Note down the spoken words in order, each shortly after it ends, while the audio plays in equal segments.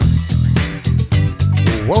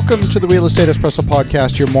Welcome to the Real Estate Espresso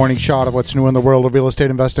Podcast, your morning shot of what's new in the world of real estate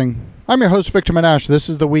investing. I'm your host, Victor Menashe. This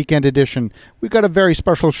is the weekend edition. We've got a very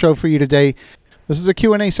special show for you today. This is a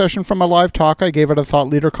Q&A session from a live talk I gave at a Thought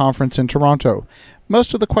Leader conference in Toronto.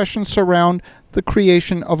 Most of the questions surround the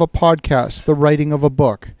creation of a podcast, the writing of a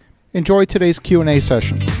book. Enjoy today's Q&A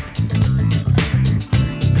session.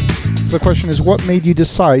 So the question is, what made you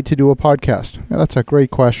decide to do a podcast? Yeah, that's a great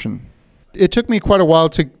question. It took me quite a while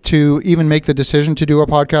to even make the decision to do a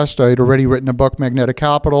podcast. I had already written a book, Magnetic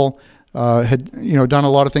Capital, had done a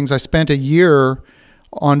lot of things. I spent a year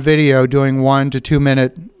on video doing 1 to 2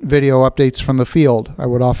 minute video updates from the field. I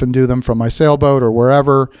would often do them from my sailboat or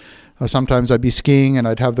wherever. Sometimes I'd be skiing and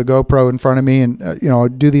I'd have the GoPro in front of me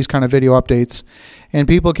and do these kind of video updates. And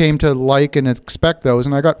people came to like and expect those.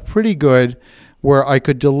 And I got pretty good where I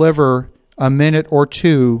could deliver a minute or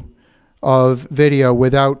two of video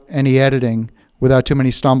without any editing, without too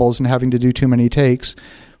many stumbles and having to do too many takes.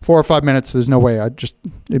 4 or 5 minutes, there's no way.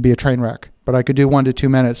 It'd be a train wreck. But I could do 1 to 2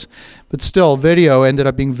 minutes. But still, video ended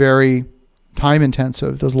up being very time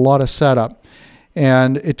intensive. There's a lot of setup.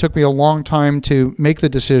 And it took me a long time to make the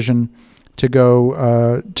decision to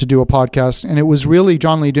go to do a podcast. And it was really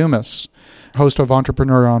John Lee Dumas, host of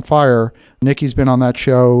Entrepreneur on Fire. Nikki's been on that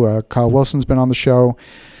show. Kyle Wilson's been on the show.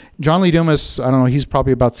 John Lee Dumas, I don't know, he's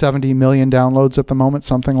probably about 70 million downloads at the moment,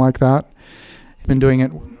 something like that. He's been doing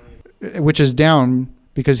it, which is down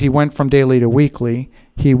because he went from daily to weekly.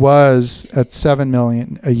 He was at 7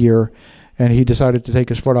 million a year, and he decided to take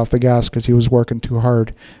his foot off the gas because he was working too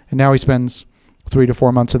hard. And now he spends 3 to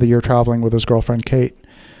 4 months of the year traveling with his girlfriend, Kate.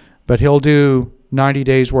 But he'll do 90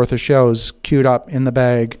 days worth of shows queued up in the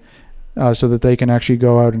bag so that they can actually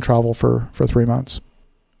go out and travel for 3 months.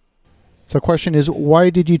 So the question is, why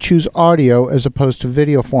did you choose audio as opposed to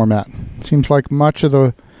video format? It seems like much of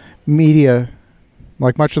the media,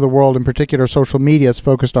 like much of the world, in particular social media, is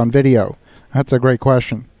focused on video. That's a great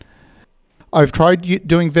question. I've tried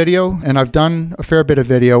doing video, and I've done a fair bit of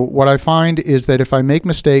video. What I find is that if I make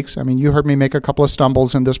mistakes, you heard me make a couple of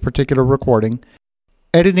stumbles in this particular recording,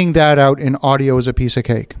 editing that out in audio is a piece of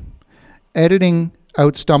cake. Editing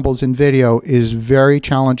out stumbles in video is very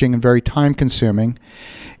challenging and very time-consuming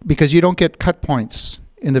because you don't get cut points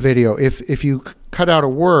in the video. If you cut out a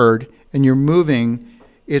word and you're moving,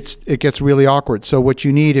 it gets really awkward. So what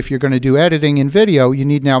you need, if you're going to do editing in video, you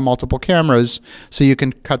need now multiple cameras so you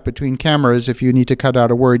can cut between cameras. If you need to cut out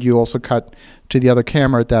a word, you also cut to the other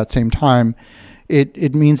camera at that same time.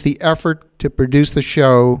 It means the effort to produce the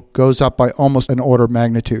show goes up by almost an order of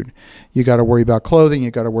magnitude. You got to worry about clothing, you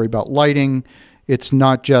got to worry about lighting. It's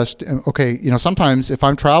not just, sometimes if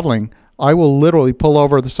I'm traveling, I will literally pull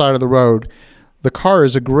over the side of the road. The car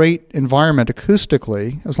is a great environment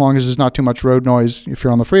acoustically, as long as there's not too much road noise if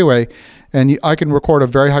you're on the freeway. And I can record a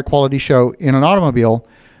very high quality show in an automobile,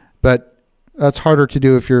 but that's harder to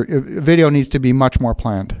do if video needs to be much more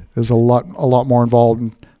planned. There's a lot more involved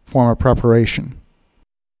in form of preparation.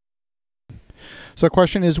 So the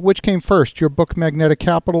question is, which came first, your book Magnetic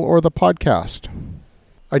Capital or the podcast?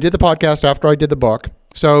 I did the podcast after I did the book.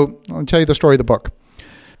 So I'll tell you the story of the book.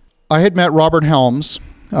 I had met Robert Helms,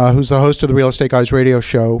 who's the host of the Real Estate Guys radio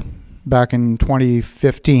show back in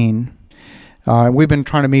 2015. We've been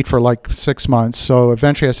trying to meet for like 6 months. So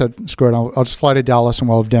eventually I said, screw it, I'll just fly to Dallas and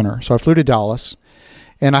we'll have dinner. So I flew to Dallas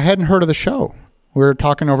and I hadn't heard of the show. We were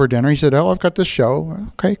talking over dinner. He said, I've got this show.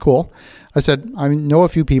 Okay, cool. I said, I know a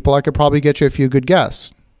few people. I could probably get you a few good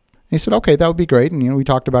guests. He said, okay, that would be great. And, we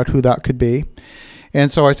talked about who that could be. And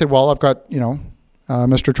so I said, well, I've got,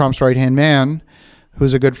 Mr. Trump's right-hand man,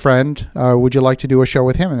 who's a good friend. Would you like to do a show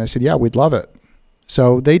with him? And they said, yeah, we'd love it.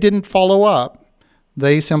 So they didn't follow up.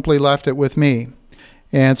 They simply left it with me.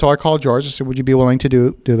 And so I called George. I said, would you be willing to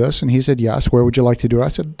do this? And he said, yes. Where would you like to do it? I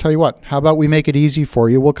said, tell you what, how about we make it easy for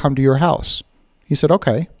you? We'll come to your house. He said,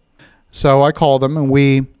 okay. So I called them and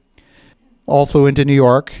we all flew into New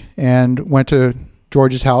York and went to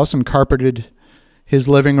George's house and carpeted his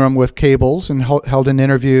living room with cables and held an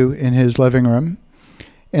interview in his living room.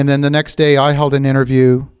 And then the next day I held an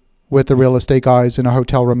interview with the Real Estate Guys in a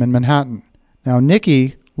hotel room in Manhattan. Now,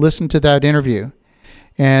 Nikki listened to that interview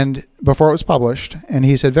and before it was published, and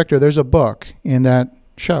he said, Victor, there's a book in that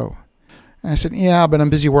show. And I said, yeah, but I'm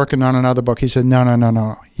busy working on another book. He said,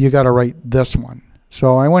 no. You got to write this one.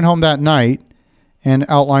 So I went home that night and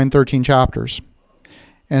outlined 13 chapters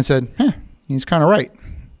and said, he's kind of right.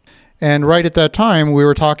 And right at that time, we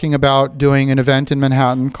were talking about doing an event in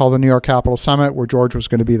Manhattan called the New York Capital Summit, where George was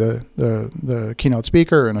going to be the keynote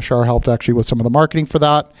speaker, and Ashar helped actually with some of the marketing for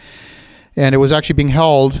that. And it was actually being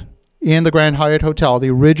held in the Grand Hyatt Hotel, the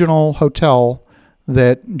original hotel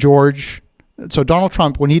that George So Donald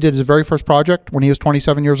Trump, when he did his very first project, when he was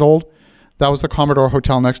 27 years old, that was the Commodore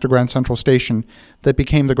Hotel next to Grand Central Station that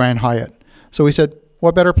became the Grand Hyatt. So he said,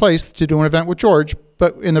 what better place to do an event with George,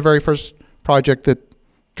 but in the very first project that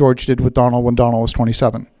George did with Donald when Donald was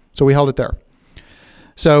 27. So we held it there.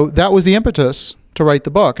 So that was the impetus to write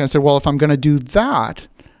the book. And I said, well, if I'm going to do that,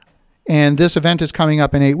 and this event is coming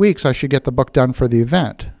up in 8 weeks, I should get the book done for the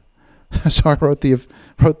event. So I wrote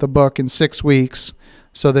the book in 6 weeks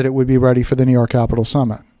so that it would be ready for the New York Capital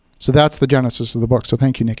Summit. So that's the genesis of the book. So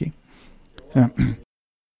thank you, Nikki. Yeah.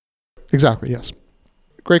 Exactly, yes.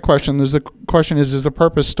 Great question. The question is the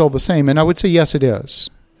purpose still the same? And I would say yes, it is.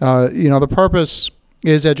 The purpose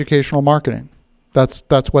is educational marketing. That's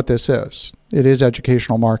what this is. It is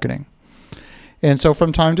educational marketing. And so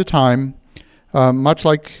from time to time, much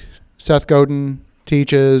like Seth Godin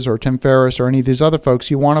teaches, or Tim Ferriss, or any of these other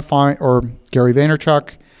folks, you want to find, or Gary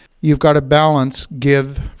Vaynerchuk, you've got to balance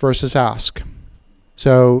give versus ask.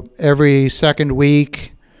 So every second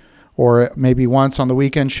week, or maybe once on the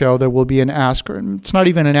weekend show, there will be an ask. It's not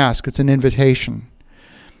even an ask, it's an invitation.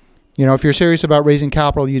 If you're serious about raising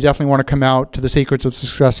capital, you definitely want to come out to the Secrets of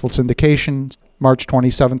Successful Syndication, March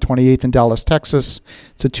 27th, 28th in Dallas, Texas.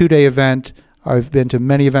 It's a 2-day event. I've been to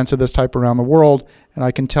many events of this type around the world, and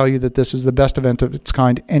I can tell you that this is the best event of its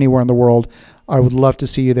kind anywhere in the world. I would love to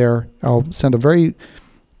see you there. I'll send a very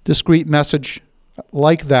discreet message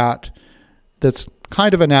like that that's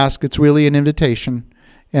kind of an ask. It's really an invitation.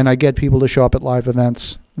 And I get people to show up at live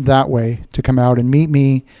events that way, to come out and meet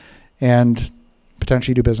me and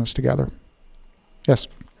potentially do business together. Yes.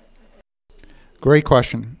 Great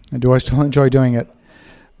question. And do I still enjoy doing it?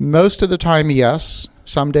 Most of the time, yes.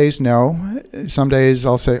 Some days, no. Some days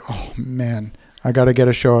I'll say, oh man, I got to get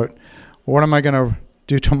a show out. What am I going to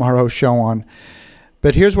do tomorrow's show on?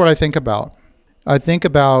 But here's what I think about. I think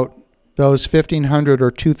about those 1,500 or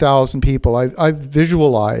 2,000 people. I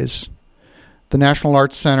visualize the National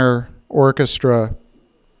Arts Center Orchestra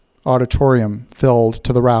auditorium filled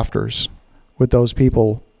to the rafters with those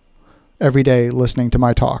people every day listening to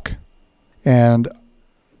my talk. And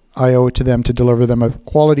I owe it to them to deliver them a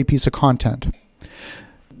quality piece of content.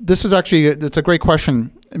 It's a great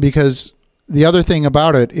question, because the other thing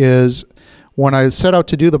about it is when I set out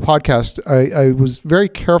to do the podcast, I was very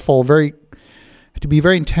careful, to be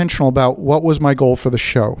very intentional about what was my goal for the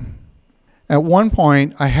show. At one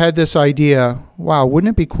point, I had this idea, wow,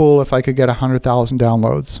 wouldn't it be cool if I could get 100,000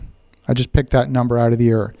 downloads? I just picked that number out of the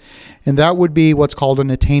air. And that would be what's called an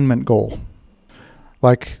attainment goal.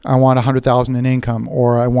 Like, I want 100,000 in income,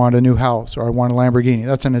 or I want a new house, or I want a Lamborghini.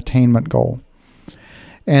 That's an attainment goal.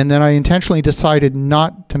 And then I intentionally decided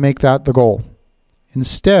not to make that the goal.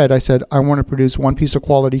 Instead, I said, I want to produce one piece of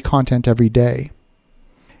quality content every day.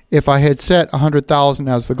 If I had set 100,000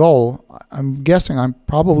 as the goal, I'm guessing I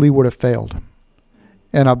probably would have failed.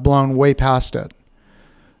 And I've blown way past it.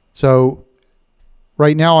 So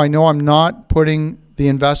right now, I know I'm not putting the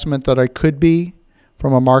investment that I could be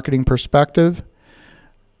from a marketing perspective.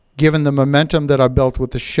 Given the momentum that I built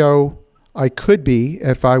with the show, I could be,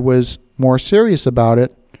 if I was more serious about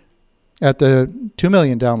it, at the 2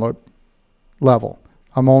 million download level.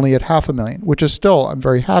 I'm only at 500,000, which is still, I'm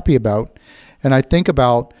very happy about. And I think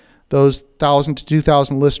about those 1,000 to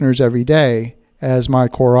 2,000 listeners every day as my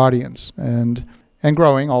core audience, and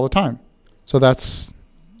growing all the time. So that's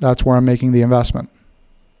where I'm making the investment.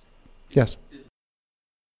 Yes.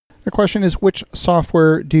 The question is, which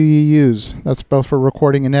software do you use? That's both for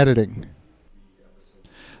recording and editing.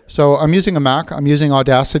 So I'm using a Mac. I'm using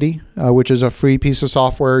Audacity, which is a free piece of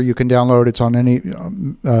software you can download. It's on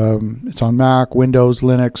it's on Mac, Windows,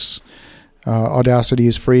 Linux. Audacity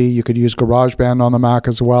is free. You could use GarageBand on the Mac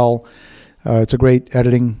as well. It's a great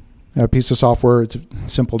editing piece of software. It's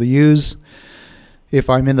simple to use. If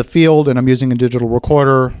I'm in the field and I'm using a digital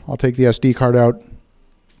recorder, I'll take the SD card out,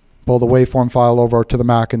 pull the waveform file over to the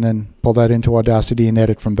Mac, and then pull that into Audacity and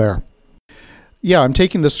edit from there. Yeah, I'm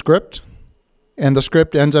taking the script, and the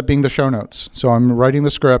script ends up being the show notes. So I'm writing the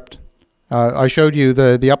script. I showed you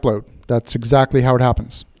the upload. That's exactly how it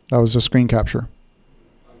happens. That was a screen capture.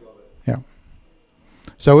 Yeah.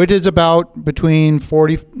 So it is about between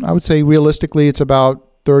 40, I would say realistically, it's about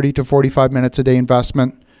 30 to 45 minutes a day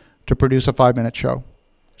investment to produce a 5-minute show.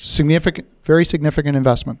 Significant, very significant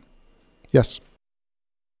investment. Yes.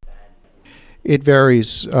 It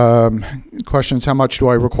varies. Question is, how much do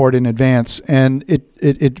I record in advance? And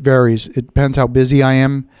it varies. It depends how busy I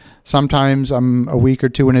am. Sometimes I'm a week or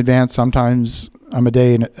two in advance. Sometimes I'm a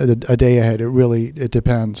day ahead. It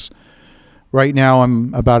depends. Right now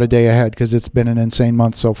I'm about a day ahead because it's been an insane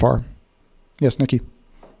month so far. Yes, Nikki.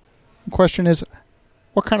 The question is,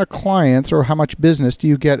 what kind of clients or how much business do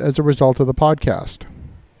you get as a result of the podcast?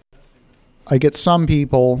 I get some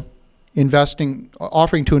people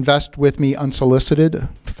offering to invest with me unsolicited,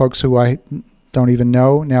 folks who I don't even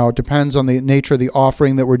know. Now, it depends on the nature of the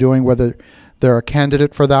offering that we're doing, whether they're a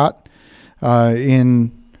candidate for that.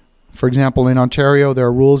 For example, in Ontario, there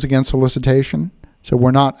are rules against solicitation, so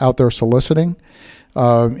we're not out there soliciting.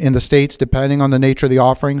 In the States, depending on the nature of the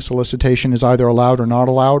offering, solicitation is either allowed or not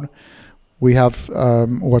allowed. We have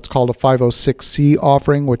what's called a 506C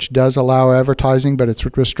offering, which does allow advertising, but it's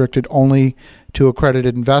restricted only to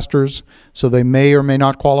accredited investors, so they may or may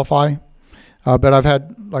not qualify. But I've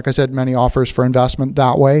had, like I said, many offers for investment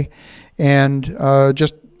that way. And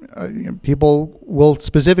people will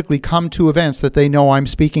specifically come to events that they know I'm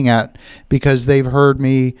speaking at because they've heard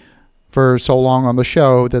me for so long on the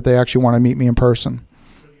show that they actually want to meet me in person.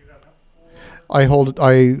 I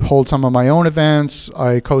hold some of my own events.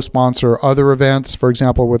 I co-sponsor other events. For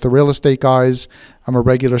example, with the real estate guys, I'm a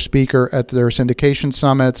regular speaker at their syndication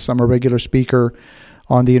summits. I'm a regular speaker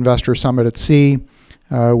on the Investor Summit at Sea,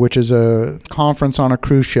 which is a conference on a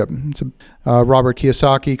cruise ship. Robert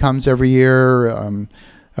Kiyosaki comes every year.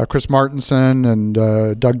 Chris Martenson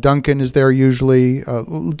and Doug Duncan is there usually.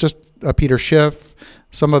 Peter Schiff.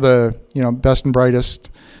 Some of the best and brightest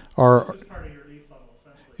are.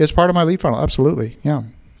 It's part of my lead funnel, absolutely. Yeah.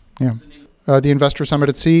 The Investor Summit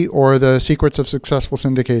at Sea or the Secrets of Successful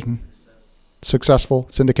Syndication. Successful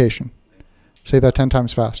syndication. Say that 10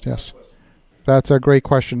 times fast, yes. That's a great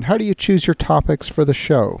question. How do you choose your topics for the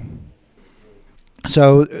show?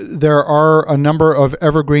 So there are a number of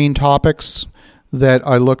evergreen topics that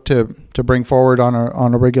I look to bring forward on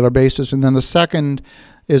a regular basis. And then the second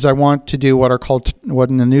is I want to do what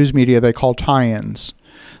in the news media they call tie-ins.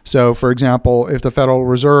 So, for example, if the Federal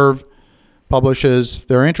Reserve publishes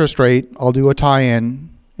their interest rate, I'll do a tie-in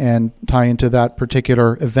and tie into that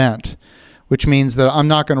particular event, which means that I'm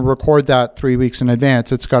not going to record that 3 weeks in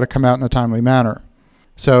advance. It's got to come out in a timely manner.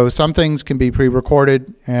 So some things can be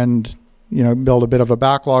pre-recorded and build a bit of a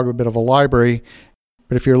backlog, a bit of a library.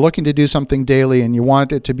 But if you're looking to do something daily and you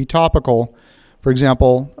want it to be topical, for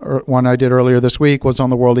example, one I did earlier this week was on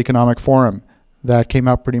the World Economic Forum. That came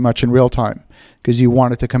out pretty much in real time because you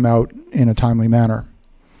want it to come out in a timely manner.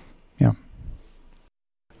 Yeah.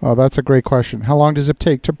 Oh, that's a great question. How long does it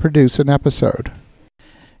take to produce an episode?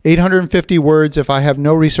 850 words. If I have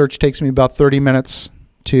no research, takes me about 30 minutes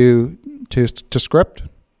to script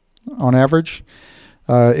on average.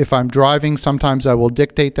 If I'm driving, sometimes I will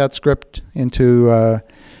dictate that script into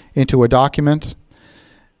a document.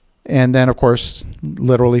 And then, of course,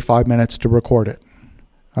 literally 5 minutes to record it.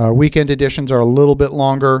 Weekend editions are a little bit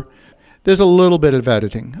longer. There's a little bit of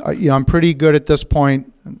editing. I'm pretty good at this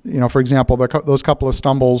point. For example, those couple of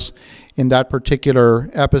stumbles in that particular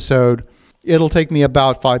episode, it'll take me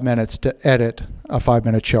about 5 minutes to edit a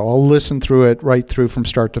 5-minute show. I'll listen through it right through from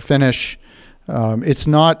start to finish. It's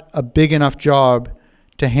not a big enough job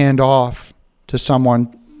to hand off to someone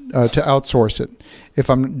to outsource it. If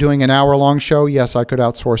I'm doing an hour-long show, yes, I could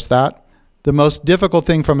outsource that. The most difficult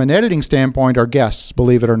thing from an editing standpoint are guests,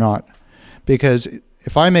 believe it or not. Because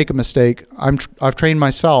if I make a mistake, I've trained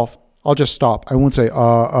myself, I'll just stop. I won't say,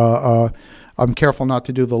 I'm careful not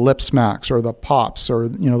to do the lip smacks or the pops or,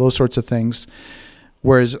 those sorts of things.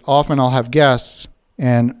 Whereas often I'll have guests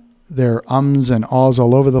and their ums and ahs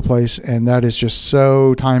all over the place, and that is just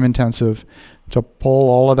so time intensive to pull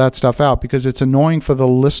all of that stuff out because it's annoying for the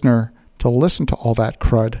listener to listen to all that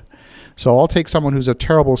crud. So I'll take someone who's a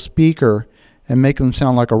terrible speaker and make them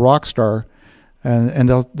sound like a rock star, and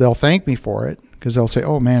they'll thank me for it because they'll say,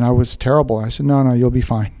 "Oh man, I was terrible." And I said, "No, you'll be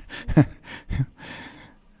fine."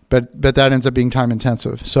 but that ends up being time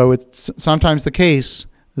intensive. So it's sometimes the case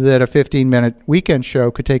that a 15-minute weekend show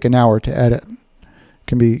could take an hour to edit.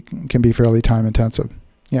 Can be fairly time intensive.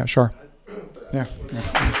 Yeah, sure. Yeah.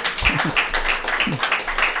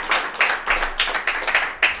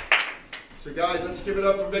 So guys, let's give it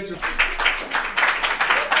up for Victor.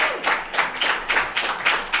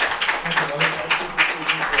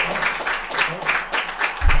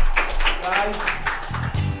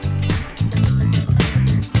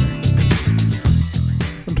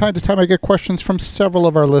 From time to time, I get questions from several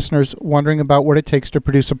of our listeners wondering about what it takes to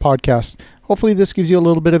produce a podcast. Hopefully this gives you a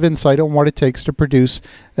little bit of insight on what it takes to produce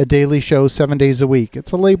a daily show 7 days a week.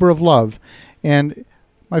 It's a labor of love, and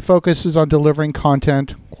my focus is on delivering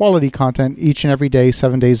content, quality content, each and every day,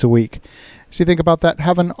 7 days a week. As you think about that,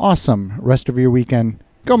 have an awesome rest of your weekend.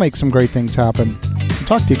 Go make some great things happen. I'll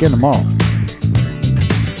talk to you again tomorrow.